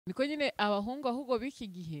niko nyine abahungu ahubwo biki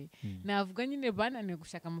gihe navuga nyine bananiwe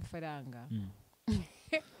gushaka amafaranga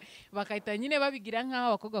bakahita nyine babigira nk'aho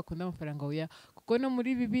abakobwa bakunda amafaranga oya kuko no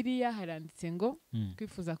muri Bibiliya haranditse ngo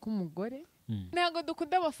kwifuza k'umugore ntago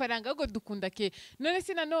dukunda amafaranga ahubwo dukunda ke none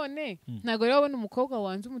si nanone ntago rero wabona umukobwa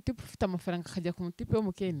wanze umutipe ufite amafaranga akajya ku mutipe wo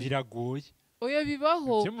mukene biragoye oya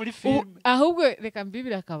bibaho ahubwo reka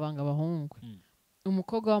mbibira akabanga abahungu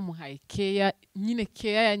umukobwa wamuhaye keya nyine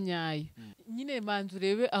keya ya nyayo nyine manzu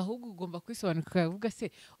urebe ahubwo ugomba kwisobanukira ukavuga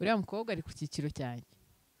se uriya mukobwa ari ku cyiciro cyanjye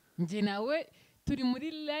njye nawe turi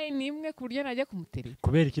muri line imwe ku buryo najya kumutereka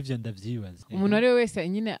kubera iki ivyo ndavyibaza umuntu ari wese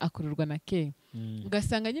nyine akururwa na ke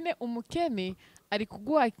ugasanga nyine umukene ari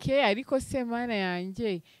kuguha ke ariko se mana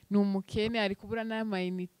yanjye ni umukene ari kubura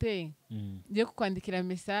n'amayinite yo kukwandikira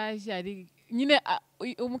message ari nyine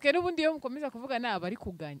umukene ubundi iyo mukomeza kuvuga naba ari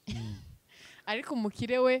kuganya ariko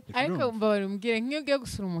umukire we ariko mbabarumbwire nk'iyo ugiye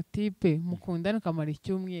gusura umutipe mukundana ukamara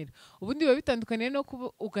icyumweru ubundi biba bitandukaniye no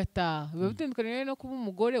kuba ugataha biba bitandukaniye no kuba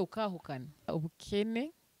umugore ukahukana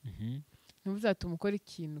ubukene ntibuzatuma ukora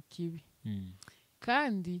ikintu kibi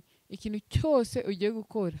kandi ikintu cyose ugiye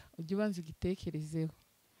gukora ujye ubanza ugitekerezeho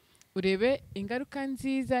urebe ingaruka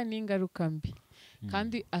nziza n'ingaruka mbi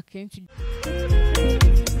kandi akenshi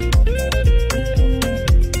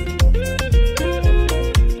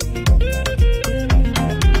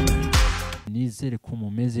nizere ko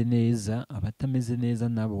mumeze neza abatameze neza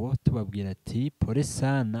nabo tubabwira ati pore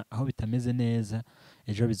sana aho bitameze neza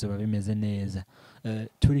ejo bizoba bimeze neza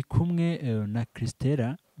turi kumwe na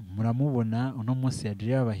Christella muramubona uno munsi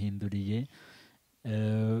yaje yabahinduriye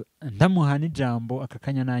ndamuha n'ijambo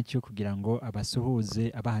akakanya nacyo kugira ngo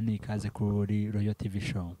abasuhuze abahani ikaze kuri Royal TV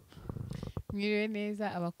show. Mwiriwe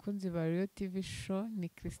neza abakunzi ba Royal TV show ni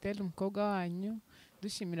Christella umukobwa wanyu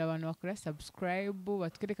dushimira abantu bakora subscribe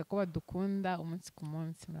batwereka ko badukunda umunsi ku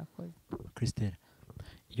munsi murakoze. Christella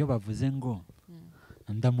iyo bavuze ngo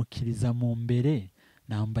ndamukiriza mu mbere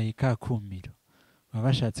nambaye kakumiro baba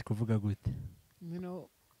bashatse kuvuga gute?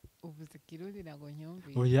 Uvuze Kirundi nago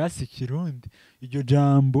nyumvise. Oya si Kirundi iryo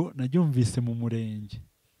jambo naryumvise mu murenge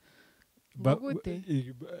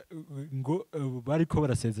ngo bariko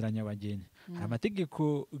barasezeranya abageni hari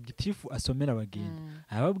amategeko gitifu asomera abageni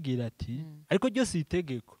arababwira ati ariko ryo si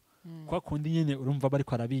itegeko kwa kundi nyene urumva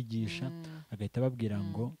bariko arabigisha agahita babwira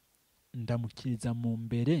ngo ndamukiriza mu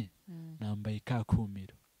mbere nambaye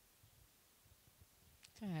kakumiro.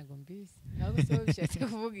 Ntago mbizi ntago so bishatse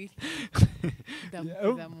kuvuga iki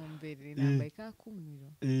ndamukiriza mu mbere nambaye kakumiro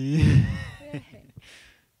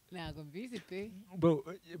ntago mbizi pe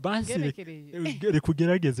basi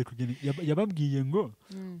kugerageze kugena yababwiye ngo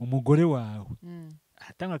umugore wawe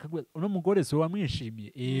atanga akagwa uno mugore so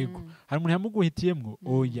wamwishimiye yego hari umuntu yamuguhitiyemwo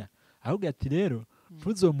oya ahubwo ati rero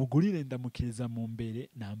ntuzomugurire ndamukiriza mu mbere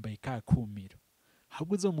nambaye kakumiro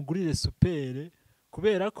ahubwo uzomugurire supere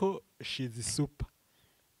kubera ko shizi super.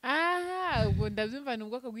 Aha ubwo ndabyumva ni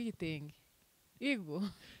ubwoko bw'igitenge yego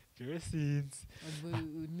jewe sinzi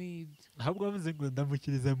ahubwo bavuze ngo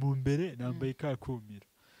ndamukiriza mu mbere nambaye kakumiro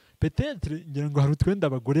peut-être ngira ngo hari utwenda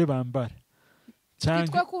abagore bambara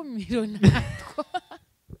cyitwa kumiro natwo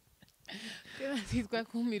cyitwa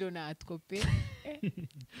kumiro natwo pe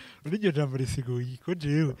uryo jambo risiguye ko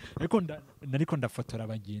jewe ariko ndafotora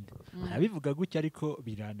abageni arabivuga gutya ariko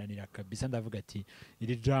birananira kabisa ndavuga ati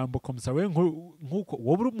iri jambo komsa we nkuko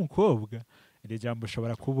wowe uri umukobwa iri jambo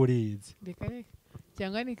ushobora kuba urizi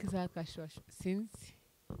cyangwa nikizakashosha sinzi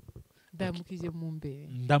ndamukije mu mbere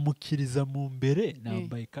ndamukiriza mu mbere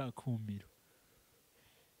nambaye kakumiro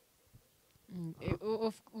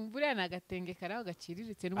buriya ni agatenge karaho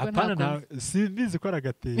gaciriritse nubwo ntabwo simbizi ko ari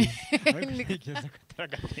agatenge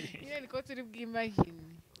niko turi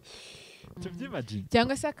bw'imagine tubyimagine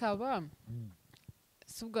cyangwa se akaba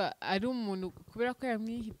subwa ari umuntu kubera ko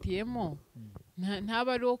yamwihitiyemo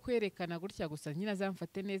ntaba ari uwo kwerekana gutya gusa nyine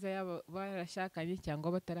azamfate neza yaba barashakanye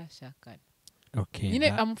cyangwa batarashakana. Nyine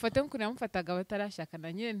amufate nk'ukuntu yamufataga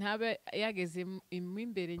batarashakana nyine ntabe yageze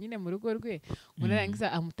imbere nyine mu rugo rwe munarangiza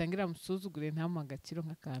amutangira amusuzugure ntamuha agaciro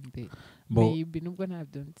nk'akambere maybe nubwo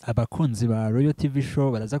ntabyo nzi. Abakunzi ba Royal TV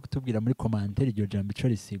show baraza kutubwira muri commentaire iryo jambo ico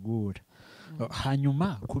risigura.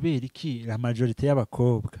 Hanyuma kubera iki la majorité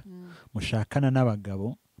y'abakobwa mushakana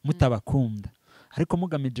n'abagabo mutabakunda ariko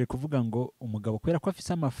mugamije kuvuga ngo umugabo kubera ko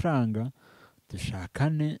afise amafaranga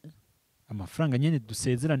dushakane amafaranga nyene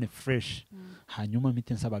dusezerane fresh hanyuma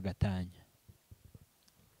mite nsaba gatanya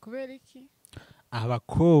kubera iki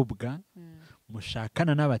abakobwa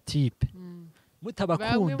mushakana n'abatipe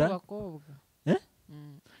mutabakunda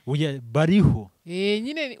uye bariho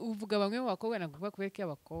nyine uvuga bamwe mu bakobwa nakuvuga kubera ko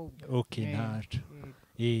abakobwa ntaco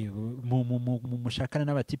mushakana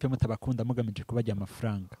n'abatipe mutabakunda mugamije kubarya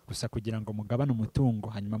amafaranga gusa kugira ngo mugabane umutungo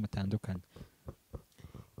hanyuma mutandukane.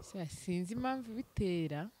 Sinzi impamvu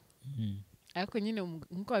bitera ariko nyine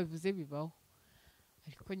nkuko babivuze bibaho,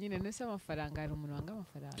 ariko nyine nese amafaranga hari umuntu wanga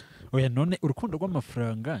amafaranga. Oya none urukundo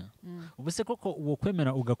rw'amafaranga ubuse koko uwo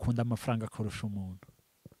kwemera ugakunda amafaranga kurusha umuntu?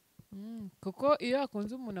 Kuko iyo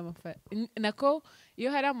hakunze umuntu amafaranga nako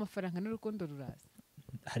iyo hari amafaranga n'urukundo ruraza.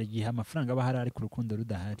 Hari igihe amafaranga aba hari ariko urukundo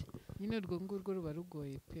rudahari, nyine urwo ngurwo ruba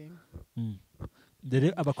rugoye pe.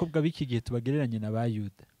 Dore abakobwa b'iki gihe tubagereranye na ba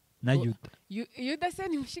Yuda na Yuda. Yuda se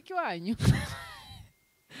ni mushiki wanyu?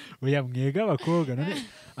 Oya mwega abakobwa none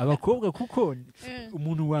abakobwa kuko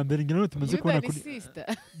umuntu wa mbere ngino tumaze kubona kuri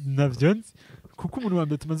navyo nzi, kuko umuntu wa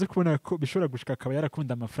mbere tumaze kubona ko bishobora gushika akaba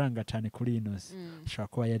yarakunda amafaranga cyane kuri inosi ashaka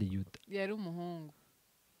kuba yari Yuda, yari umuhungu.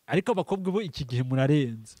 Ariko abakobwa bo iki gihe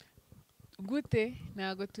murarenze gute?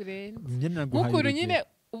 Ntago turenze nk'ukuru nyine.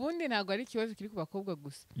 Ubundi ntago ari ikibazo kiri ku bakobwa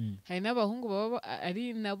gusa, hari n'abahungu baba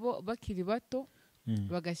ari nabo bakiri bato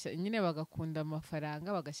nyine bagakunda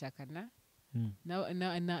amafaranga bagashakana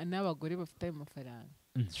n'abagore bafite ayo mafaranga.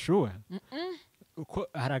 Sure. Uko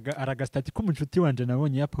aragasitati ko munshuti wanje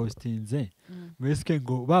nabonye yapostinze mwese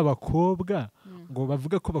ngo babakobwa ngo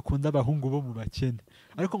bavuga ko bakunda abahungu bo mu bakene,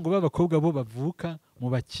 ariko ngo babakobwa bo bavuka mu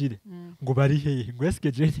bakire ngo bari hehe ngo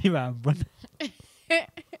eske je ntibambona.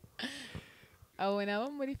 Abo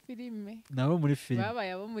nabo muri filime, nabo muri filime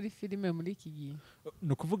babaye abo muri filime muri iki gihe.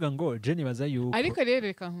 No kuvuga ngo je nibaza yuko, ariko rero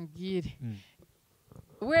reka nkubwire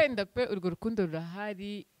wenda pe urwo rukundo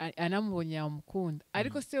rurahari anamubonye yamukunda,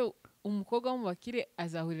 ariko se umukobwa wo mu bakire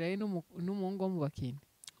azahurirayo n'umuhungu wo mu bakene?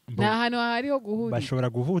 Nta hantu hariho guhurira. Bashobora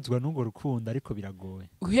guhuzwa n'urwo rukundo ariko biragoye.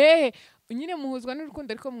 Hehe nyine muhuzwa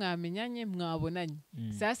n'urukundo ariko mwamenyanye mwabonanye.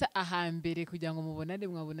 Sasa ahambere kugira ngo mubonane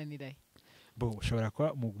mwabonanirahe? Ushobora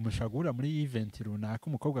kuba mushagura muri event runaka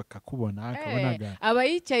umukobwa akakubona akabonaga aba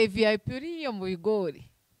yicaye VIP uri yo mu bigori.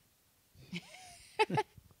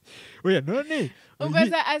 Oya none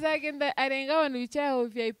ugaza azagenda arenga abantu bicaye aho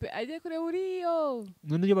VIP ajye kure uriyo.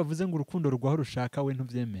 None iyo bavuze ngo urukundo rugwaho rushaka we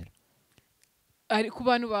ntuvyemera? Ari ku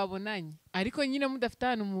bantu babonanye, ariko nyine mudafite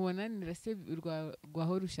ahantu mubonanira se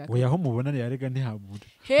rwaho rushaka. Oya aho mubonanira rega ntihabura.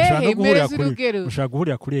 Ushaka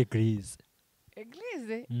guhurira kuri eglise.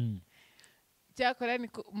 Eglise? Cyakora ni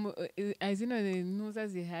azino ntuza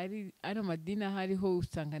zihari ano madina hariho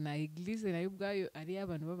usanga na eglise nayo ubwayo ari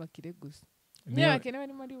abantu babakire gusa. Niba bakene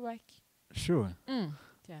bari muri baki. Sure.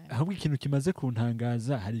 Ahubwo ikintu kimaze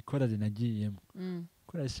kuntangaza hari ikorari nagiyemo.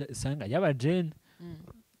 Sanga y'abajene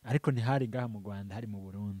ariko ntihari ngaha mu Rwanda, hari mu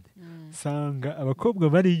Burundi. Sanga abakobwa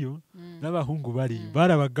bariyo n'abahungu bariyo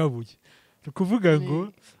barabagabuye. Tukuvuga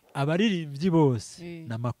ngo abaririmbyi bose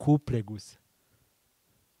na makouple gusa.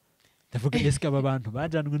 Ndavuga eske aba bantu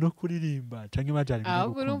bajanwe no kuririmba canke bajanwe no gukunda?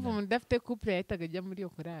 Ahubwo urumva umuntu udafite couple yahitaga ajya muri iyo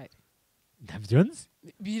korari. Ndavyo nzi.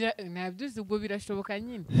 Nabyo ubwo birashoboka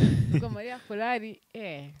nyine. Ubwo muri ya korari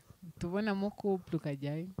tubonamo couple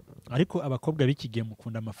ukajyayo. Ariko abakobwa b'iki gihe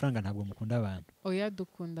mukunda amafaranga ntabwo mukunda abantu. Oya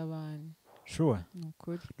dukunda abantu. Sure.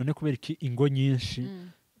 None kubera iki ingo nyinshi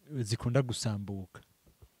zikunda gusambuka?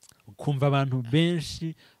 Kumva abantu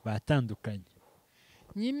benshi batandukanye.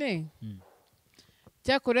 Nyine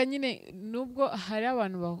cyakora nyine nubwo hari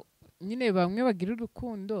abantu nyine bamwe bagira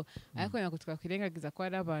urukundo, ariko nako twakwirengagiza ko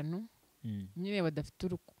hari abantu nyine badafite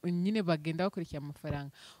nyine bagenda bakurikiye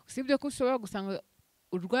amafaranga. Usibye ko ushobora gusanga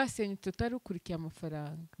urwasenye tutarukurikiye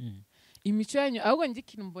amafaranga. Imico yanyu ahubwo ngi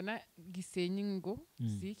kintu mbona gisenye ngo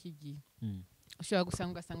ziki gihe. Ushobora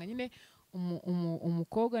ugasanga nyine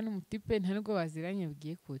umukobwa n'umutipe nta nubwo baziranye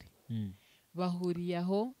bigiye kure. Bahuriye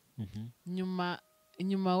aho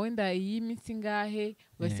nyuma wenda y'iminsi ngahe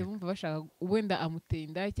bose bumva bashaka wenda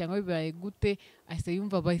amutenda cyangwa bibaye gute ase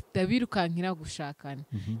yumva batabirukankira gushakana.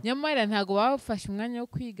 Nyamara ntago bafashe umwanya wo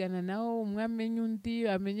kwigana nawo umwe amenye undi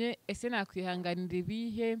amenye ese nakwihanganira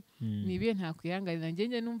ibihe nibiye ntakwihanganira.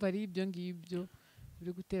 Ngenje numva ari ibyo ngibyo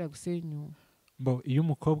biri gutera gusenyuka. Iyo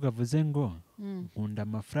umukobwa avuze ngo nkunda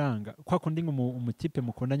amafaranga kwa kundi ngo umutipe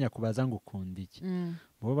mukundanya kubaza ngo ukunda iki,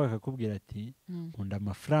 bo bakakubwira ati nkunda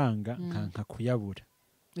amafaranga nkanka kuyabura.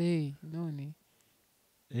 None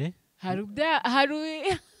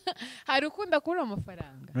hari ukunda kubura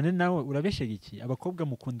amafaranga. None nawe urabeshega iki? Abakobwa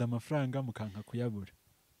mukunda amafaranga mukanka kuyabura.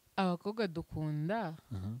 Abakobwa dukunda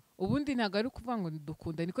ubundi ntago ari kuvuga ngo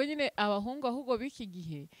dukunda, niko nyine abahungu ahubwo b'iki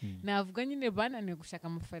gihe navuga nyine bananiwe gushaka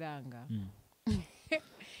amafaranga.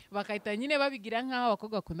 Bakahita nyine babigira nk'aho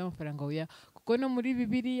abakobwa bakunda amafaranga. Oya, kuko no muri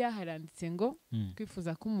Bibiliya haranditse ngo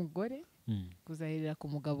kwifuza k'umugore kuzahirira ku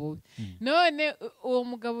mugabo we none uwo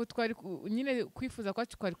mugabo twari nyine kwifuza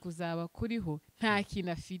kwacu kwari kuzaba kuriho nta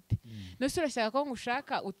kintu afite nose urashaka ko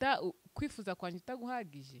ngushaka kwifuza kwanjye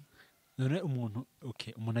utaguhagije none umuntu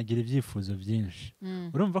agira ibyifuzo byinshi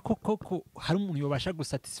urumva ko hari umuntu yobasha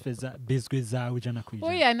gusatisfeza bezwe zawe 100%.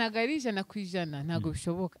 oya ntago ari 100% ntago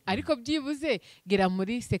bishoboka ariko byibuze gera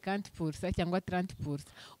muri 50% cyangwa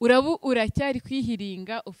 30%. uracyari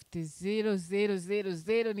kwihiringa ufite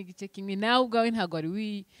 0 n'igice kimwe nawe ubwawe ntago ari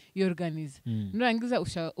wiyorganiza nurangiza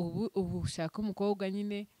ushaka umukobwa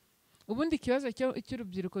nyine. Ubundi ikibazo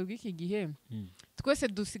cy'urubyiruko rw'iki gihe twese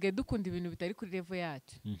dusigaye dukunda ibintu bitari kuri level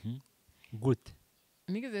yacu. Gute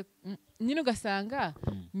nigeze nyine ugasanga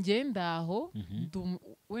ngendaho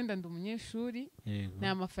wenda ndi umunyeshuri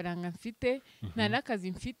nta mafaranga mfite nta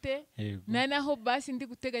n'akazi mfite nta naho basi ndi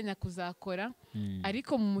guteganya kuzakora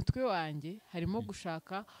ariko mu mutwe wanjye harimo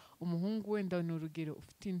gushaka umuhungu wenda ni urugero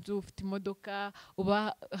ufite inzu ufite imodoka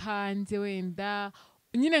uba hanze wenda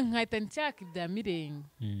nyine nkahita nshaka ibya mirenge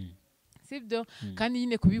sibyo kandi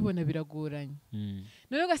nyine kubibona biragoranye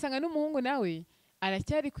none ugasanga n'umuhungu nawe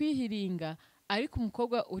aracyari kwihiringa ariko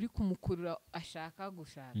umukobwa uri kumukurura ashaka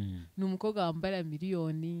gushaka ni umukobwa wambara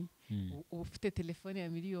miliyoni ufite telefone ya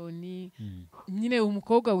miliyoni nyine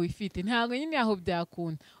umukobwa wifite ntabwo nyine aho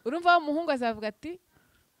byakunda urumva umuhungu azavuga ati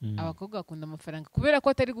abakobwa bakunda amafaranga kubera ko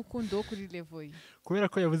atari gukunda uwo kuri level ye kubera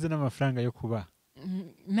ko yabuze n'amafaranga yo kuba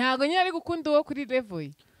ntabwo nyine ari gukunda uwo kuri level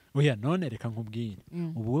ye. Oya none reka nkubwire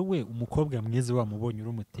ubu wewe umukobwa mwiza wamubonye uri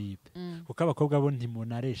umutipe kuko abakobwa bo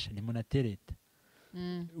ntimunaresha ntimunatereta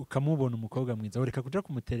ukamubona umukobwa mwiza ureka kuja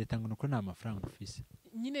kumutereta ngo nuko nta mafaranga ufise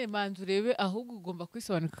nyine manzu urebe ahubwo ugomba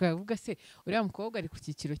kwisobanukira uvuga se uriya mukobwa ari ku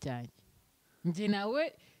cyiciro cyanjye njye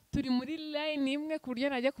nawe turi muri line imwe ku buryo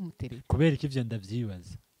najya kumutereta kubera iki ivyo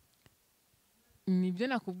ndavyibaza nibyo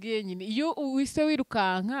nakubwiye nyine iyo wise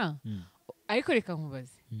wirukanka ariko reka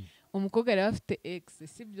nkubaze umukobwa yari afite ex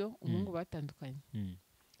sibyo umuhungu batandukanye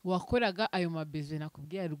wakoraga ayo mabezo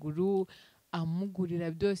nakubwiye ruguru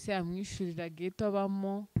amugurira byose amwishurira geto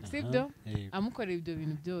abamo sibyo amukorera ibyo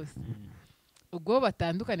bintu byose ubwo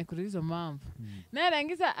batandukane kuri izo mpamvu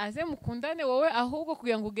narangiza aze mukundane wowe ahubwo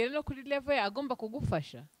kugira ngo ugere no kuri level agomba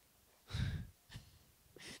kugufasha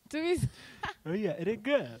tubizi oya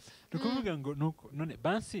erega nukuvuga ngo nuko none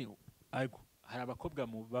bansi hari abakobwa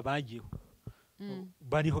babagiyeho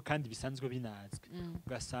bariho kandi bisanzwe binazwe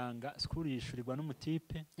ugasanga school yishurirwa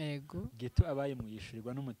n'umutipe yego geto abaye mu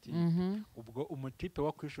yishurirwa n'umutipe ubwo umutipe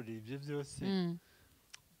wakwishurira ibyo byose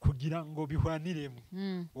kugira ngo bihwaniremo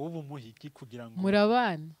wowe umuhiki kugira ngo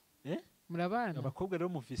murabana abakobwa rero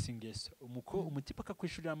mufise ingeso umutipe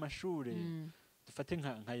akakwishurira amashure dufate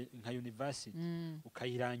nka university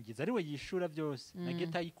ukayirangiza ari we yishura byose na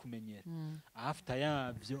geta yikumenyera after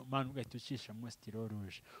yavyo man ugahita ucisha mu stilo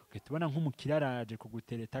rouge ugahita ubona nk'umukiraraje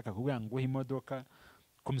kugutereta akakubwira ngo imodoka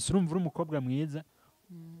komisura umvura umukobwa mwiza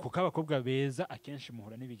kuko abakobwa beza akenshi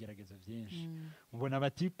muhura n'ibigeragezo byinshi mubona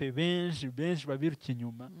abatipe benshi babiruka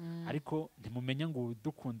inyuma ariko ntimumenya ngo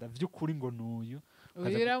dukunda vy'ukuri ngo nuyu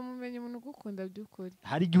uyira mumenye umuntu gukunda by'ukuri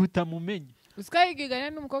hari igihe utamumenye uskayigigana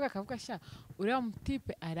n'umukobwa akavuga sha uriya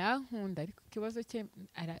mutipe arankunda ariko kibazo cye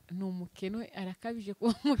ni umukene arakabije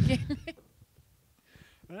kuba umukene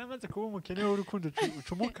uramaze kuba umukene w'urukundo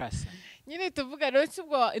ucumukasa nyine tuvuga rero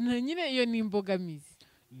ubwo nyine iyo ni imbogamizi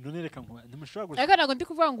none reka ntimushobora gusa ariko ntabwo ndi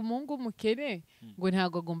kuvuga ngo umuhungu w'umukene ngo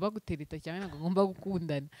ntabwo agomba gutereta cyangwa ntabwo agomba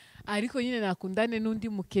gukundana ariko nyine nakundane n'undi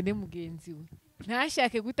mukene mugenzi we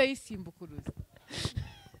ntashake guta yisimbukuruza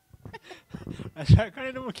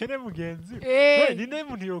ashakane n'umukene mugenzi we ni nawe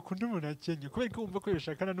muntu yokunda umuntu akenye kubera ko wumva ko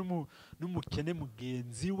yashakana n'umukene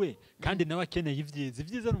mugenzi we kandi nawe akeneye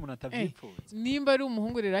ibyiza n'umuntu atabyipfuza nimba ari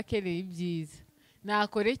umuhungu rero akeneye ibyiza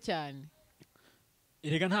nakore cyane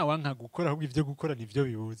erega nta wanka gukora ahubwo ivyo gukora nivyo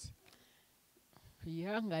bibuze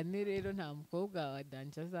yihangane rero nta mukobwa wa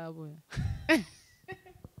danje azabona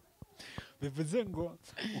bivuze ngo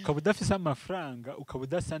ukaba udafise amafaranga ukaba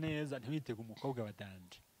udasa neza ntiwitege umukobwa wa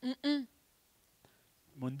danje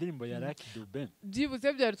mu ndirimbo ya Lucky Dube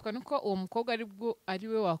byibuze byarutwa nuko uwo mukobwa ari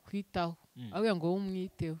we wakwitaho avuga ngo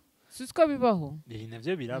umwiteho siko bibaho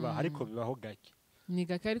navyo biraba ariko bibaho gake ni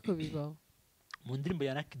gake ariko bibaho mu ndirimbo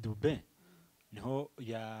ya Lucky Dube niho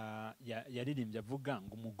yaririmbye avuga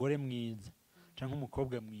ngo umugore mwiza canke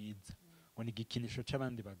umukobwa mwiza ngo ni igikinisho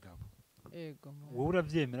c'abandi bagabo ego wowe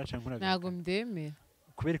uravyemera canke uravyemera ntago mbyemera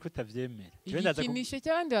kubera ko utavyemera igikinisho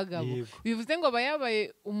cy'abandi bagabo bivuze ngo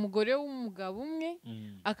bayabaye umugore w'umugabo umwe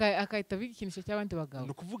akahita bigikinisho cy'abandi bagabo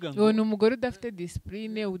nukuvuga ngo ni umugore udafite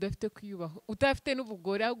discipline udafite kwiyubaho udafite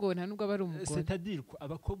n'ubugore ahubwo nta nubwo aba ari umugore c'est-à-dire ko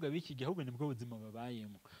abakobwa b'iki gihugu nibwo buzima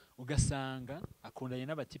babayemo ugasanga akundanye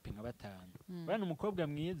n'abatipe nka batanu bana umukobwa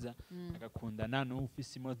mwiza agakundana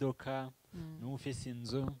n'ufise imodoka n'ufise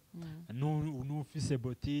inzu n'ufise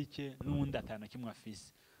boutique n'undi atana kimwe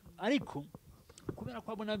afise ariko kubera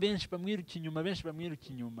ko abona benshi bamwiruka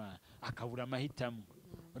inyuma akabura amahitamo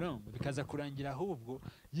urumva bikaza kurangira ahubwo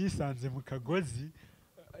yisanze mu kagozi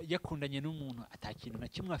yakundanye n'umuntu atakintu na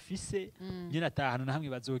kimwe afise nyine atahana na hamwe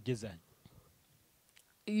bazogezanya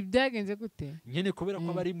ibyagenze gute nyene kubera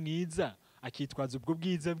ko bari mwiza akitwaza ubwo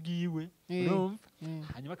bwiza bwiwe urumva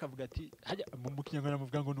hanyuma akavuga ati hajya mu kinyarwanda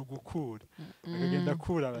muvuga ngo nugukura akagenda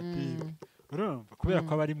kura abatipe urumva kubera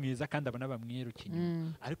ko bari mwiza kandi abona bamwiruka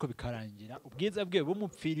inyuma ariko bikarangira ubwiza bwe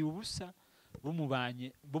bumupfiriye ubusa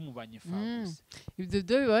bumubanye fagusa ibyo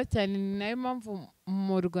byo biba cyane nayo mpamvu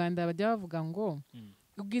mu Rwanda bajya bavuga ngo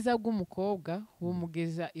ubwiza bw'umukobwa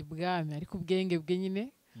bumugeza ibwami ariko ubwenge bwe nyine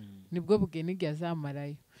nibwo bugeniga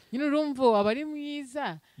azamarayo nyine urumva aba ari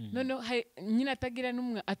mwiza none nyine atagira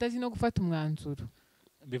atazi no gufata umwanzuro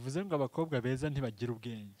bivuze ngo abakobwa beza ntibagira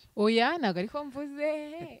ubwenge oya ntabwo ariko mvuze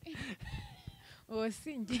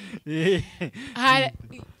osinge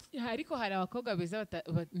ariko hari abakobwa beza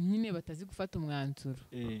nyine batazi gufata umwanzuro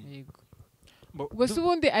yego gusa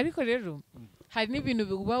ubundi ariko rero hari n'ibintu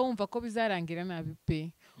uba wumva ko bizarangira nabi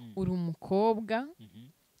pe uri umukobwa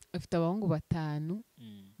afite abahungu 5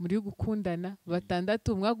 muri gukundana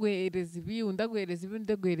 6 umwe aguhereza ibi undi aguhereza ibi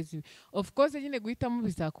undi aguhereza ibi of course nyine guhitamo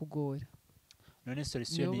bizakugora none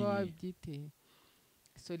solution ni wabyiteye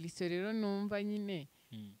solution rero numva nyine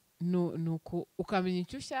nuko ukamenya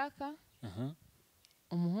icyo ushaka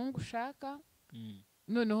umuhungu ushaka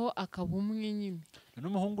noneho akaba umwe nyine none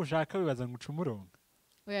umuhungu ushaka bibaza ngo ucumuronga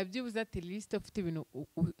oya byibuze ati list ufite ibintu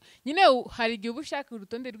nyine hari igihe uba ushaka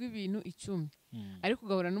urutonde rw'ibintu 10 ariko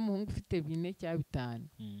ugahura n'umuhungu ufite 4 cyangwa 5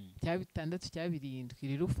 cyangwa 6 cyangwa 7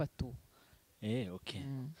 rero ufata okay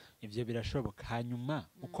ivyo birashoboka hanyuma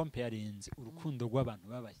ukomparinze urukundo rw'abantu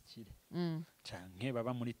babakire canke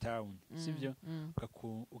baba muri town sivyo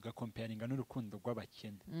ugakomparinga n'urukundo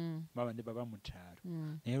rw'abakene babandi baba mu caro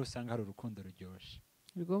rero usanga hari urukundo ruryoshe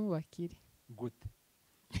rwo mu bakire gute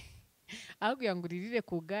ahubwo yanguririre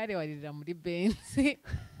ku gare waririra muri benzi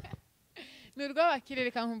ni urw'abakire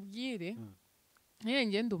reka nkubwire nk'iyo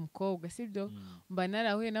ngenda umukobwa sibyo mba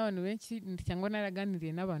narahuye n'abantu benshi cyangwa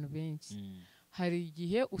naraganiriye n'abantu benshi hari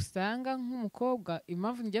igihe usanga nk'umukobwa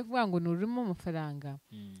impamvu ngiye kuvuga ngo nurimo amafaranga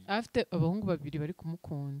afite abahungu 2 bari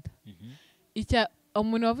kumukunda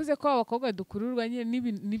umuntu wavuze ko abakobwa dukururwa nyine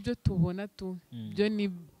nibyo tubona byo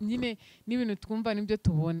nyine n'ibintu twumva nibyo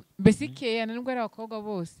tubona mbese keya nubwo ari abakobwa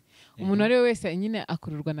bose umuntu ari wese nyine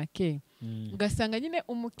akururwa na keya ugasanga nyine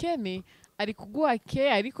umukene ari kuguha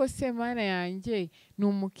keya ariko se mana yanjye ni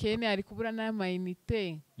umukene ari kubura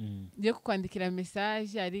n'amayinite yo kukwandikira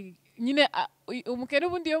message ari nyine umukene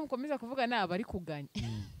ubundi iyo mukomeza kuvuga naba ari kuganya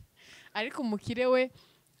ariko umukire we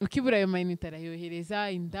ukibura ayo mayinite arayohereza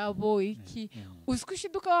indabo iki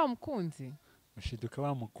uzwishiduka wamukunze ushiduka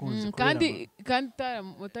wamukunze kandi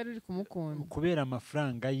utari uri kumukunda kubera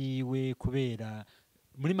amafaranga yiwe kubera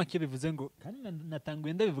muri make bivuze ngo kandi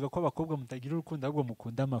natanguye ndabivuga ko abakobwa mutagira urukundo ahubwo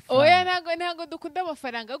mukunda amafaranga oya ntago dukunda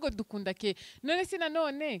amafaranga ahubwo dukunda ke none si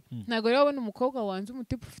nanone ntago rero wabona umukobwa wanze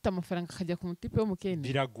umutipe ufite amafaranga akajya ku mutipe w'umukene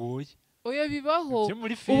biragoye oya bibaho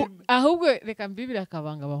ahubwo reka mbibire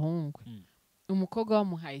akabanga abahungu umukobwa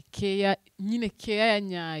wamuhaye keya nyine keya ya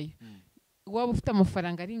nyayo waba ufite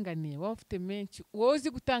amafaranga aringaniye waba ufite menshi wowe uzi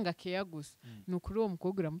gutanga keya gusa ni ukuri uwo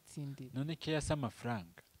mukobwa uramutsindira none keya si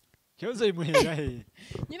amafaranga kibazo yimuhera hehe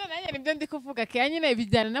nyine nanjye nibyo ndi kuvuga keya nyine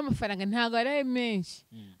bijyana n'amafaranga ntabwo ari menshi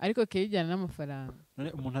ariko keya ijyana n'amafaranga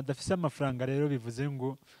none umuntu adafise amafaranga rero bivuze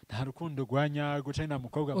ngo nta rukundo rwa nyarwo cyangwa nta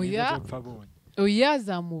mukobwa mwiza azopfa abonye oya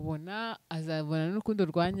azabona n'urukundo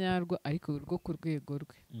rwa nyarwo ariko rwo ku rwego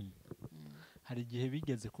rwe hari igihe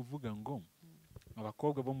bigeze kuvuga ngo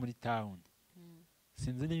abakobwa bo muri town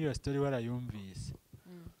sinzi niyo iyo story warayumvise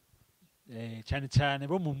cyane cyane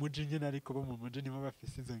bo mu muji nyine ariko bo mu muji nibo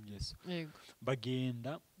bafise izo ngeso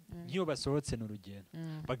bagenda nk'iyo basohotse n'urugendo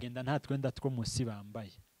bagenda nta twenda two munsi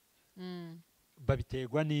bambaye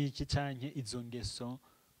babiterwa n'iki canke izo ngeso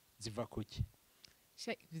ziva kuki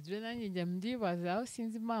ibyo nanjye njya mbyibaza aho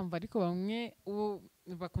sinzi impamvu ariko bamwe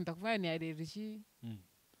bakunda kuvuga ni allergie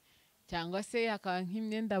cyangwa se hakaba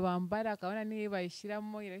nk'imyenda bambara akabona niyo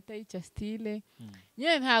bayishyiramo irahita yica style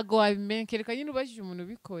nyine ntago wabimenya kereka nyine ubajije umuntu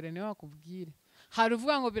ubikora niwe wakubwira hari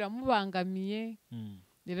uvuga ngo biramubangamiye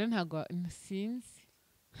rero ntago sinzi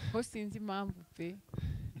ko sinzi impamvu pe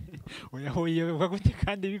oya bagute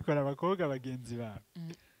kandi bikora abakobwa bagenzi bawe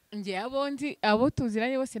nge abo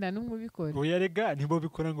tuziranye bose nta n'umwe ubikora oya rega ntibo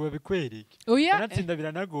bikora ngo babikwereke oya baratsinda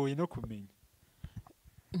biranagoye no kumenya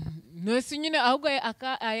nose nyine ahubwo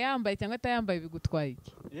ayambaye cyangwa atayambaye bigutwaye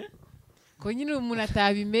iki ko nyine umuntu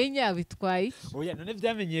atabimenya bitwaye iki oya none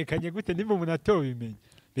byamenyekanye gute nimba umuntu atobimenya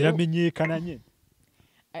biramenyekana nyine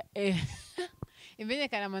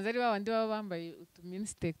imenyekana manzi ari babandi baba bambaye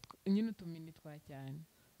nyine utumini twa cyane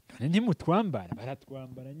none ntimutwambara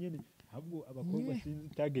baratwambara nyine ahubwo abakobwa sinzi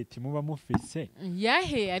target muba mufise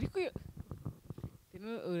yahe ariko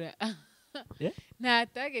nta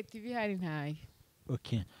target ibihari ntayo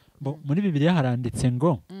okay bo muri Bibiliya haranditse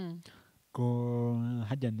ngo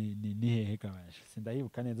hajya ni hehe kabasha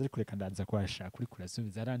sindayibuka neza ariko reka ndaza kwashaka kuri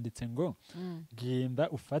kurasubiza haranditse ngo genda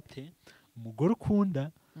ufate umugore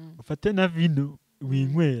ukunda ufate na vino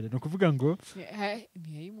winywera no kuvuga ngo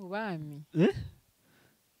ni mu bami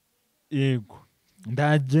yego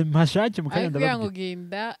ndaje mpashake mukayanda babwiye ngo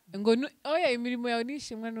genda ngo oya imirimo yawe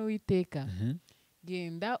nishimwa n'Uwiteka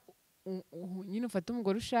genda nyine ufate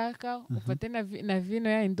umugore ushaka ufate na vino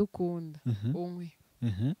yindi ukunda unywe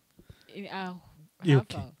aho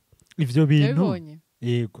ivyo bintu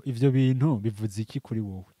yego ivyo bintu bivuze iki kuri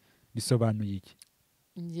wowe bisobanuye iki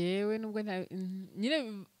njewe nubwo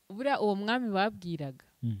nyine buriya uwo mwami babwiraga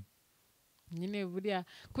nyine buriya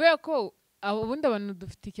kubera ko ubundi abantu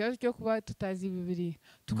dufite ikibazo cyo kuba tutazi Bibiliya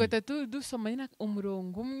tugahita dusoma nyine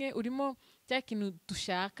umurongo umwe urimo cya kintu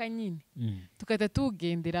dushaka nyine tugahita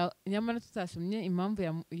tuwugendera nyamara tutasomye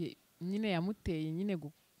impamvu nyine yamuteye nyine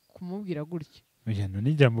kumubwira gutyo oya none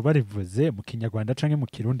ijambo barivuze mu Kinyarwanda canke mu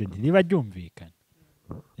Kirundi ntiriba ryumvikana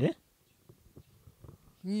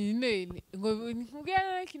nyine ngo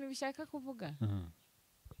nkubwira ikintu bishaka kuvuga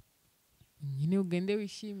nyine ugende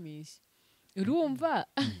wishimisha urumva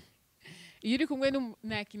iyo uri kumwe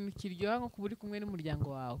nta kintu kiryoha nko kuba uri kumwe n'umuryango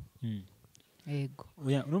wawe yego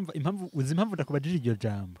oya urumva uzi impamvu ndakubajije iryo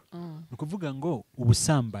jambo ni ukuvuga ngo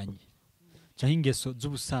ubusambanyi cyangwa ingeso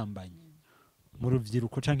z'ubusambanyi mu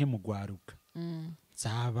rubyiruko cyangwa mu rwaruka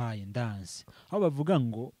zabaye ndanse aho bavuga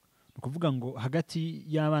ngo ni ukuvuga ngo hagati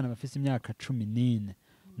y'abana bafite imyaka 14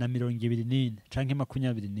 na 24 cyangwa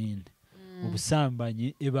 24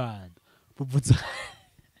 ubusambanyi ibana buvuza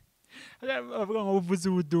bavuga ngo buvuze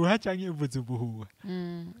ubuduha cyangwa buvuze ubuhuha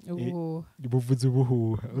buvuze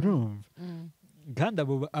ubuhuha urumva kandi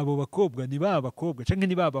abo bakobwa ni bakobwa cyangwa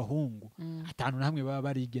ni bahungu atanu na hamwe baba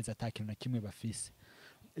barigeze atakintu na kimwe bafise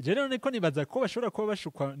rero niko nibaza ko bashobora kuba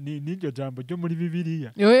bashukwa n'iryo jambo ryo muri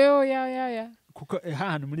Bibiliya ya kuko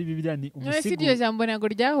hantu muri Bibiliya ni umusigo iryo jambo ntago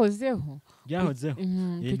ryahozeho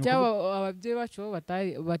ababyeyi bacu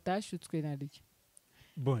batashutswe naryo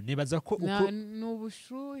bo nibaza ko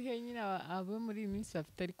n'ubushuhe nyine abo muri iyi minsi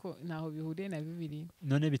bafite ariko ntaho bihuriye na Bibiliya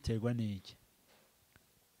none biterwa n'iki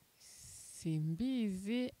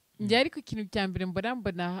simbizi njye ariko ikintu cya mbere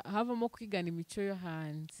mbona havamo kwigana imico yo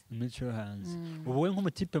hanze ubu we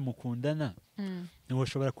nk'umutipe mukundana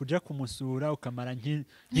ntiwashobora kujya kumusura ukamara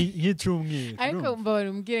nk'icyumweru ariko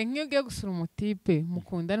mbabare nk'iyo ugiye gusura umutipe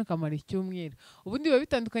mukundana ukamara icyumweru ubundi biba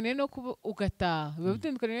bitandukaniye no kuba ugataha biba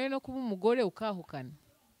bitandukaniye no kuba umugore ukahukana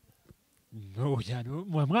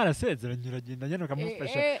muba mwarasezeranye uragenda nyine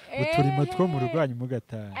ukamufasha uturimo two mu rwanyu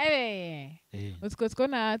mugataha utwo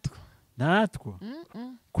natwo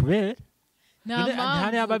kubera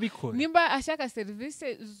ntari ababikora nimba ashaka serivisi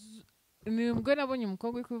nibwo nabonye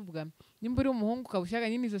umukobwa uri kubivuga nimba uri umuhungu ukaba ushaka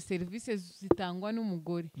nyine izo serivisi zitangwa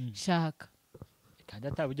n'umugore shaka kandi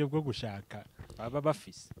ata buryo bwo gushaka baba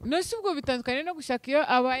bafise nose ubwo bitandukanye no gushaka iyo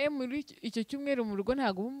abaye muri icyo cyumweru mu rugo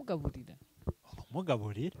ntabwo umugaburira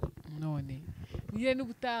none niyo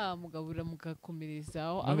n'ubutaha mugaburira mugakomereza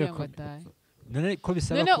aho abo yangataye none ko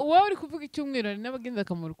bisaba none uwo uri kuvuga icyumweru ari n'abagenza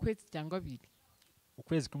akamaro ukwezi cyangwa abiri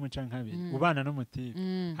ukwezi kumwe canke abiri ubana n'umutipe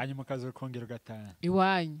hanyuma ukazokongera ugataha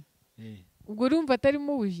iwanyu ubwo urumva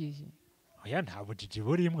atarimo ubujiji oya nta bujiji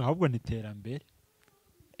burimo ahubwo ni iterambere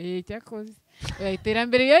cyakoze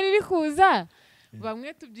iterambere iyo riri kuza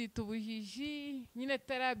bamwe tubyita ubujiji nyine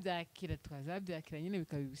atarabyakira twazabyakira nyine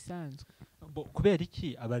bikaba ibisanzwe kubera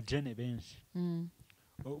iki abajene benshi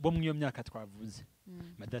bo mu iyo myaka twavuze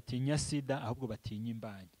badatinya sida ahubwo batinya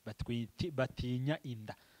imbanyi batinya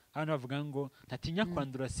inda hano bavuga ngo ntatinya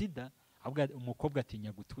kwandura sida ahubwo umukobwa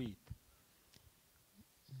atinya gutwita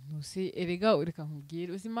erega ureka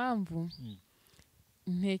nkubwire uzi impamvu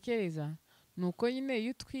ntekereza ni uko nyine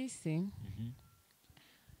iyo utwise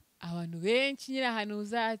abantu benshi nyine ahantu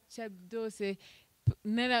uzaca byose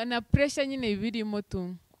na puresha nyine birimo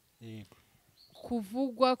tu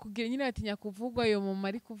kuvugwa kugira nyine batinya kuvugwa iyo mama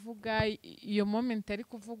ari kuvuga iyo moment ari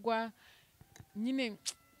kuvugwa nyine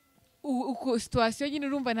uko situation nyine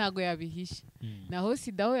urumva ntago yabihisha naho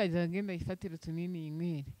sida aho yagenda ifatira utunini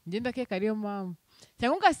inywere ngenda keka ariyo mpamvu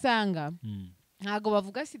cyangwa ugasanga ntago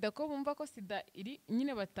bavuga sida ko bumva ko sida iri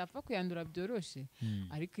nyine batapfa kuyandura byoroshe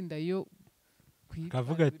ariko inda yo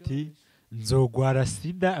kavuga ati nzogwara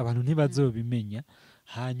sida abantu ntibazobimenya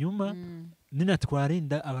hanyuma ninatwara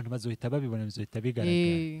inda abantu bazohita babibona bizohita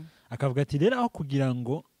bigaragara akavuga ati rero aho kugira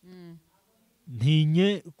ngo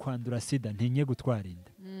ntinye kwandura sida ntinye gutwara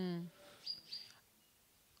inda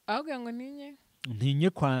aho kugira ngo ntinye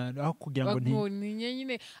aho kugira ngo ntinye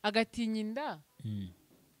nyine agatinya inda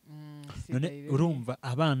none urumva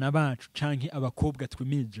abana bacu canke abakobwa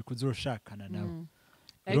twimirije kuzoshakana nabo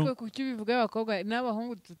ariko kuki bivuga abakobwa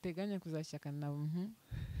n'abahungu tuteganya kuzashakana nabo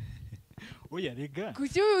oya rega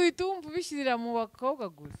kuki witumva ubishirira mu bakobwa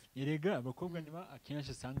gusa rega abakobwa niba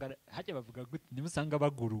akenshi usanga hajya bavuga gute niba usanga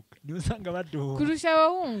baguruka niba usanga baduha kurusha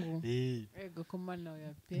abahungu ego komana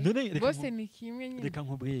ya pe bose ni kimwe nyine reka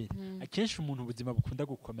nkubwire akenshi umuntu ubuzima bukunda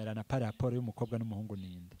gukomerana paraporo y'umukobwa n'umuhungu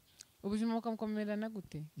ninde ubuzima bukamukomerana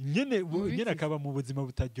gute nyene akaba mu buzima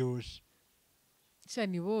butaryoshe sha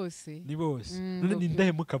ni bose none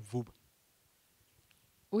nindahemuka vuba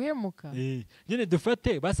uhemuka nyene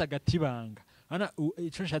dufate basagati banga ana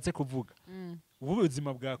ico nshatse kuvuga ubu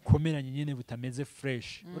ubuzima bwakomeranye nyene butameze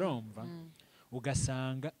fresh urumva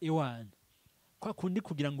ugasanga iwana kwa kundi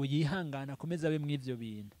kugira ngo yihangana akomeze abe mw'ivyo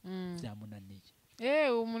bintu vyamunaniye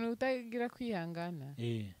umuntu utagira kwihangana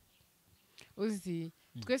uzi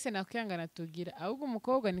twese nakwihangana tugira ahubwo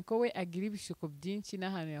umukobwa niko we agira ibishuko byinshi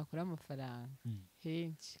n'ahantu yakura amafaranga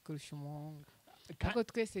henshi kurusha umuhungu ariko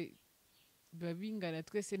twese biba bingana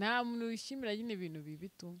twese nta muntu wishimira nyine ibintu bibi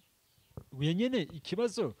tu uya nyene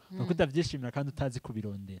ikibazo nuko utavyishimira kandi utazi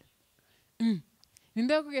kubirondera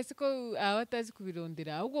ninde wakugese ko aba atazi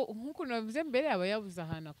kubirondera ahubwo nk'uko navuze mbere aba yabuze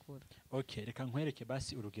ahantu akura reka nkwereke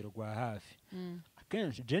basi urugero rwa hafi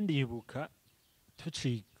akenshi je ndibuka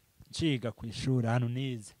ciga ku ishuri hano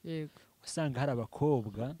nize usanga hari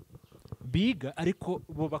abakobwa biga ariko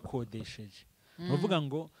bo bakodesheje bavuga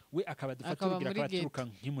ngo we akaba dufata urugira akaba aturuka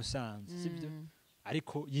nk'imusanze sibyo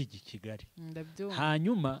ariko yiga i Kigali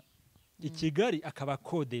hanyuma i Kigali akaba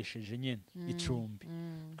akodesheje nyene icumbi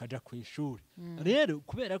akaja ku ishuri rero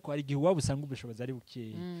kubera ko hari igihe waba usanga ubushobozi ari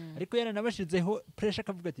bukeya ariko yaranabashizeho pressure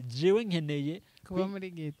akavuga ati jewe nkeneye kuba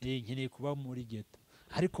muri ghetto nkeneye kuba muri ghetto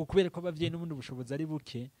ariko kubera ko abavyeyi n'ubundi ubushobozi ari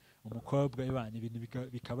buke umukobwa ibana ibintu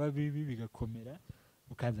bikaba bibi bigakomera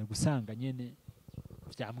ukaza gusanga nyene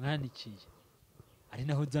vyamwanikiye ari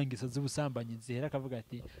naho zangiso z'ubusambanyi zihera akavuga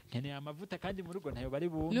ati nkeneye amavuta kandi mu rugo ntayo bari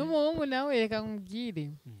bumwe n'umuhungu nawe reka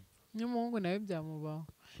nkubwire n'umuhungu nawe byamubaho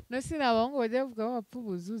no si n'abahungu bajya bavuga bapfa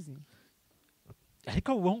ubuzuzi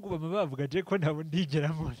ariko abahungu bama bavuga je ko nabo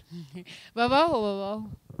ndigeramo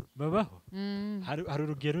babaho hari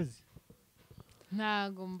urugero uzi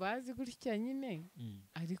ntago mbazi gutya nyine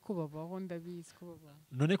ariko babaho ndabizi ko babaho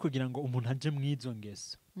none kugira ngo umuntu aje mw'izo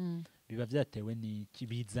ngeso biba byatewe n'iki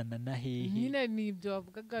bizana na hehe nyine nibyo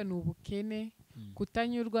bavugaga ni ubukene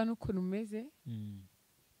kutanyurwa n'ukuntu umeze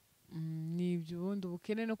nibyo ubundi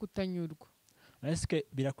ubukene no kutanyurwa Eske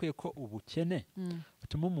birakwiye ko ubukene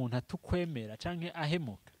butuma umuntu atukwemera canke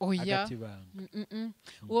ahemuka agati banga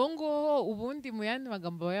uwo ngo ubundi mu yandi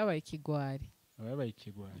magambo yabaye ikigwari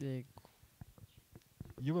yego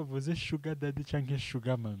iyo bavuze sugar daddy canke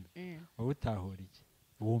sugar mama wowe utahuriye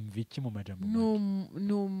wumva iki mu majambo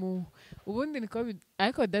ubundi niko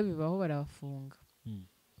ariko dabibaho barabafunga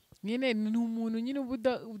nyine ni umuntu nyine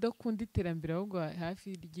udakunda iterambere ahubwo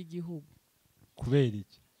hafi ry'igihugu kubera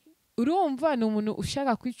iki urumva ni umuntu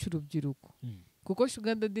ushaka kwica urubyiruko kuko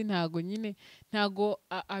sugar daddy ntago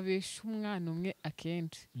abesha umwana umwe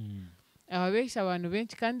akenshi ababesha abantu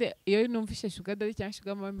benshi kandi iyo numvishe sugar daddy cyangwa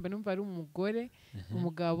sugar mama numva ari umugore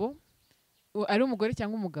umugabo ari umugore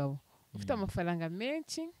cyangwa umugabo ufite amafaranga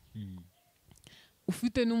menshi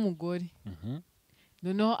ufite n'umugore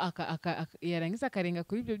noneho yarangiza akarenga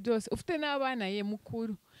kuri ibyo byose ufite n'abana ye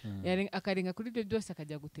mukuru akarenga kuri ibyo byose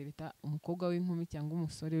akajya gutereta umukobwa w'inkumi cyangwa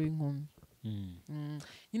umusore w'inkumi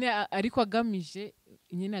nyine ariko agamije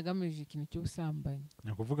ikintu cy'ubusambanyi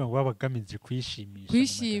ni ukuvuga ngo baba agamije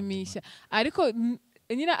kwishimisha ariko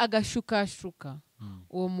nyine agashukashuka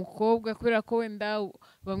uwo mukobwa kubera ko wenda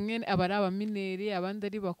bamwe aba ari abamineri abandi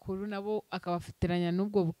ari bakuru nabo akabafatiranya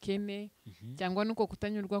n'ubwo bukene cyangwa n'uko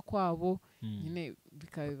kutanyurwa kwabo nyine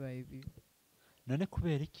bikabibaye bibi none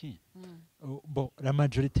kubera iki la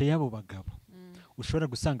majorite y'abo bagabo ushobora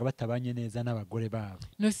gusanga batabanye neza n'abagore babo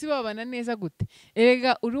no si babana neza gute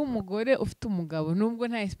erega uri umugore ufite umugabo nubwo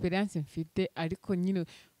nta experience mfite ariko nyine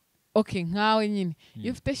nkawe nyine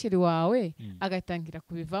iyo ufite sheri wawe agatangira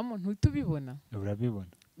kubivamo ntutubibona urabibona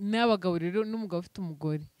n'abagabo rero n'umugabo ufite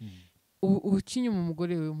umugore uca inyuma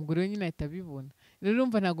umugore we nyine ahita abibona rero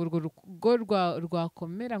urumva ntabwo urwo rugo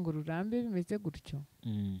rwakomera ngo rurambe bimeze gutyo.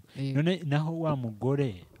 none naho wa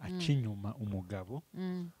mugore aca inyuma umugabo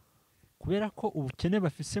kubera ko ubukene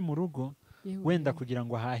bafise mu rugo wenda kugira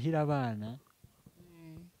ngo ahahire abana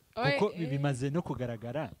kuko bimaze no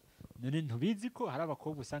kugaragara. none ntubizi ko hari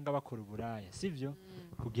abakobwa usanga bakora uburaya sivyo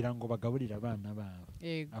kugira ngo bagaburire abana babo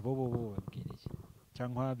abo bo babwiriye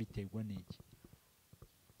cyangwa biterwa n'iki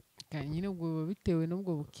nyine ubwo bitewe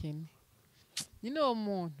n'ubwo bukene nyine uwo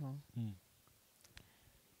muntu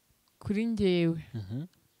kuri njyewe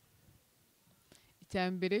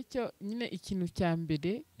icya mbere cyo nyine ikintu cya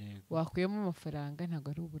mbere wakuyemo amafaranga ntabwo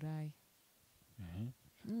ari uburaya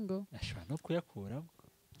ngo ashobora no kuyakuramo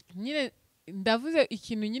nyine ndavuze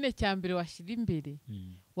ikintu nyine cya mbere washyira imbere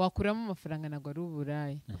wakuramo amafaranga ntabwo ari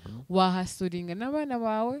uburaya wahasuringa n'abana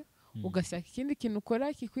bawe ugashaka ikindi kintu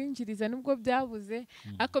ukora kikwinjiriza nubwo byabuze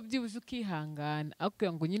ariko byibuze ukihangana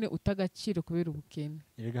kugira ngo nyine utagaciro kubera ubukene.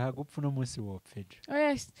 Erega hagupfa no munsi wopfeje.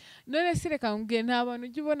 None se reka mbwiye nta bantu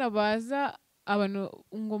ujya ubona baza abantu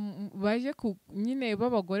ngo baje nyine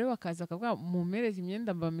b'abagore bakaza bakavuga mumereze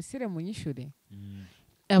imyenda mbamisire munyishure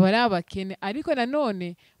aba ari abakene ariko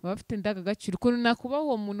nanone baba bafite indangagaciro ukuntu nakubaho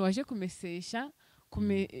uwo muntu waje kumesesha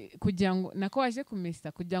kugira ngo nako waje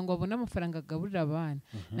kumesa kugira ngo abone amafaranga agaburira abana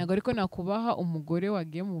ntabwo ariko nakubaha umugore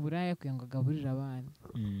wagiye mu buraya kugira ngo agaburire abana.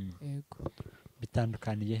 Yego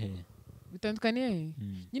bitandukaniye he? Bitandukaniye he?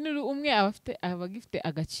 Nyine umwe aba agifite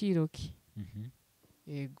agaciro ke.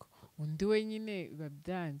 Yego undi we nyine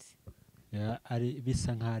babyanze ari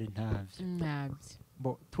bisa nk'ari ntavyo ntabyo.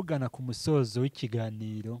 Tugana ku musozo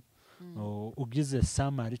w'ikiganiro ugize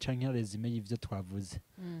summary canke resume y'ivyo twavuze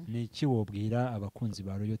ni iki wobwira abakunzi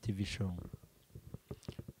ba Royal TV show?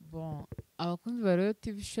 Abakunzi ba Royal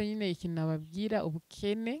TV show nyine ikintu nababwira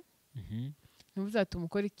ubukene ntibuzatuma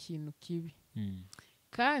ukora ikintu kibi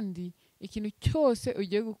kandi ikintu cyose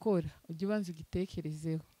ugiye gukora ujye ubanza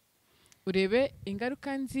ugitekerezeho urebe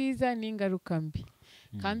ingaruka nziza n'ingaruka mbi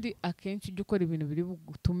kandi akenshi ujye ukora ibintu biri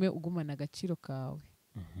bugutume ugumana agaciro kawe.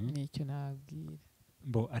 Nicyo nababwira.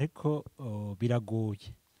 Ariko biragoye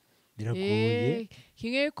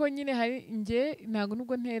kimwe ko nyine hari nge ntabwo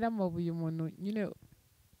nubwo ntera amabuye umuntu nyine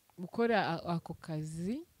gukora ako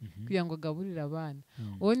kazi kugira ngo agaburire abana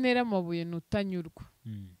uwo ntera amabuye nutanyurwa.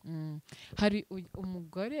 Hari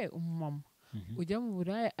umugore umumama ujya mu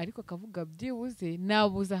buraya ariko akavuga byibuze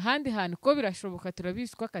nabuze ahandi hantu ko birashoboka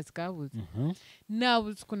turabizi ko akazi kabuze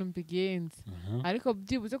nabuze ukuntu mbigenza ariko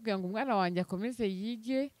byibuze kugira ngo umwana wanjye akomeze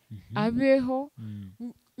yige abeho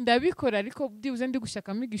ndabikora ariko byibuze ndi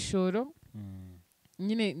gushakamo igishoro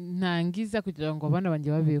nyine ntangiza kugira ngo abana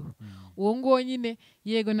banjye babeho. Uwo nguwo nyine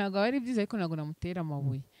yego ntabwo ari byiza ariko ntabwo namutera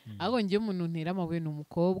amabuye ahubwo ngewe umuntu ntera amabuye ni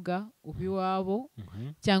umukobwa uba iwabo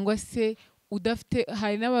cyangwa se udafite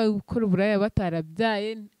hari n'abakora uburaya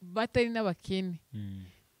batarabyaye batari n'abakene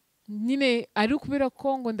nyine ari ukubera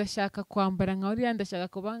ko ngo ndashaka kwambara nka uriya ndashaka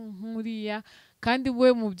kuba nk'uriya kandi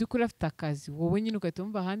we mu by'ukuri afite akazi wowe nyine ugahita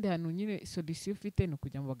wumva ahandi hantu nyine solution ufite ni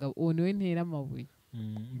ukugira ngo uwo niwe ntera amabuye.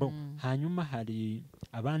 Hanyuma hari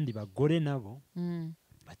abandi bagore nabo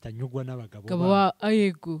batanyurwa n'abagabo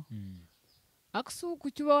yego aksu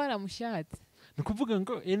kuki uba waramushatse ni ukuvuga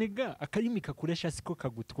ngo enega akarimi kakuresha siko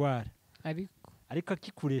kagutwara ariko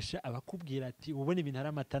akikuresha abakubwira ati ubona ibintu ari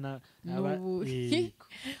amatana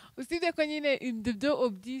usibye ko nyine ibyo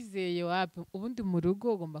ubyizeye wapi ubundi mu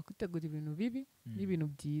rugo ugomba kwitegura ibintu bibi n'ibintu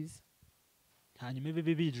byiza. Hanyuma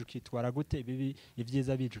ibibi bije ukitwara gute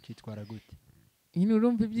ibyiza bije ukitwara gute? Nyine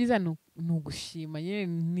urumva ibyiza ni ugushima nyine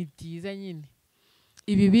ni byiza nyine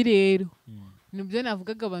ibibi rero nibyo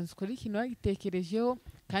navugaga abanza ukora ikintu wagitekerejeho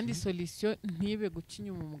kandi solution ntibe guca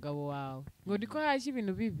inyuma umugabo wawe ngo niko haje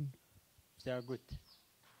ibintu bibi byagute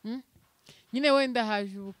nyine wenda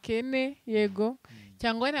haje ubukene yego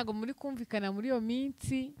cyangwa ntabwo muri kumvikana muri iyo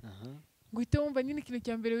minsi ngo uhite wumva nyine ikintu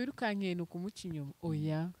cya mbere wirukankeye ni ukumuca inyuma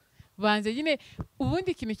oya banze nyine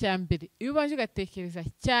ubundi ikintu cya mbere iyo ubanje ugatekereza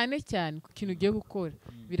cyane cyane ku kintu ugiye gukora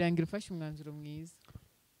birangira ufashe umwanzuro mwiza.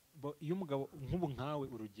 Iyo umugabo nk'ubu nkawe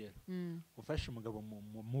urugero ufashe umugabo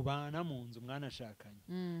mubana mu nzu mwanashakanye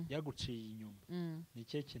yaguciye inyuma ni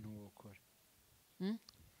ikihe kintu wokora?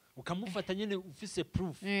 Ukamufata nyine ufise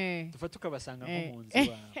proof dufata ukabasanga nko mu nzu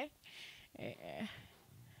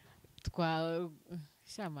wawe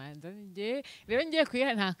shamanza rero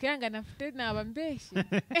ngiye nta kwihangana mfite naba mbeshye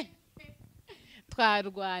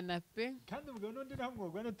twarwana pe kandi ubwo n'undi nta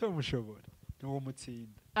mwogwana tumushobora n'uwo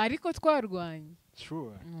mutsinda ariko twarwanye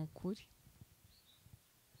ni ukuri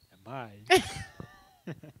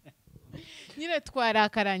nyine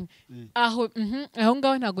twarakaranye aho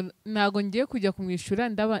ngaho ntabwo ngiye kujya kumwishyura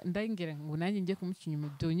ndagira ngo nanjye ngiye kumuca inyuma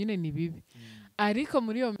ibyo nyine ni bibi ariko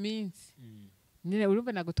muri iyo minsi nyine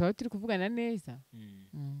urumva ntabwo twaba turi kuvugana neza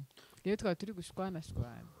rero twaba turi gushwana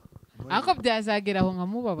ariko byazagera aho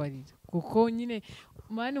nkamubabarira kuko nyine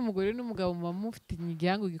mani umugore n'umugabo muba mufite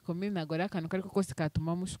igihango gikomeye ntabwo ari akantu kariko kose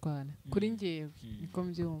katuma mushwana kuri njyewe niko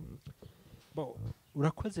mbyumva.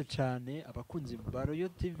 Urakoze cyane abakunzi ba Royal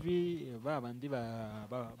TV babandi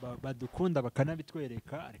badukunda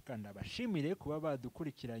bakanabitwereka ariko ndabashimire kuba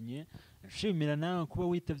badukurikiranye, nshimira nawe kuba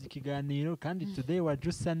witavye ikiganiro kandi today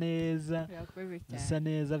wajusa neza usa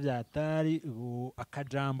neza byatari.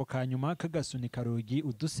 Akajambo kanyuma kagasunika Rugi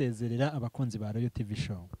udusezerera abakunzi ba Royal TV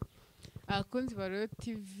show. Abakunzi ba Royal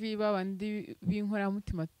TV babandi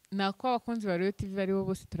b'inkoramutima nako abakunzi ba Royal TV aribo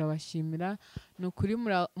bose turabashimira, nukuri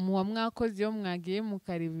muwa mwakoze iyo mwagiye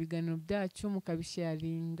mukareba ibiganiro byacu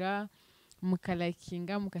mukabisharinga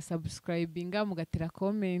mukalikinga mukasubscribinga mugatera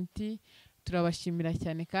comment, turabashimira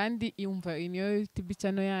cyane kandi yumva niyo YouTube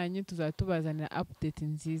channel yanyu tuzatubazanira update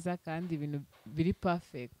nziza kandi ibintu biri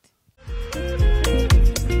perfect.